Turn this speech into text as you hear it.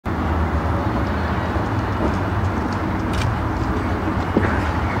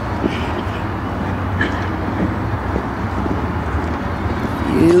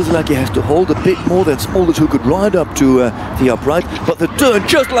feels like he has to hold a bit more than Smulders, who could ride up to the upright, but the turn,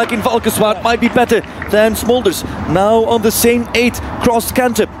 just like in Valkenswaard, might be better than Smulders. Now on the same 8, cross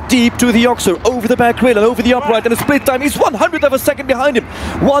canter, deep to the Oxer, over the back rail and over the upright, and a split time. He's 100th of a second behind him.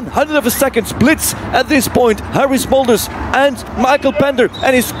 100th of a second splits at this point. Harry Smulders and Michael Pender,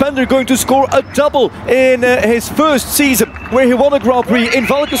 and is Pender going to score a double in his first season, where he won a Grand Prix in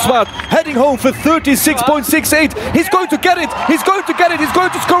Valkenswaard, heading home for 36.68. He's going to get it. He's going to get it. He's going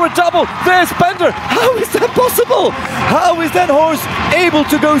to score a double. There's Pender. How is that possible? How is that horse able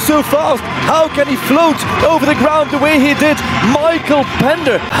to go so fast? How can he float over the ground the way he did? Michael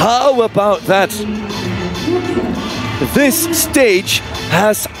Pender. How about that? This stage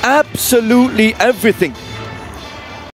has absolutely everything.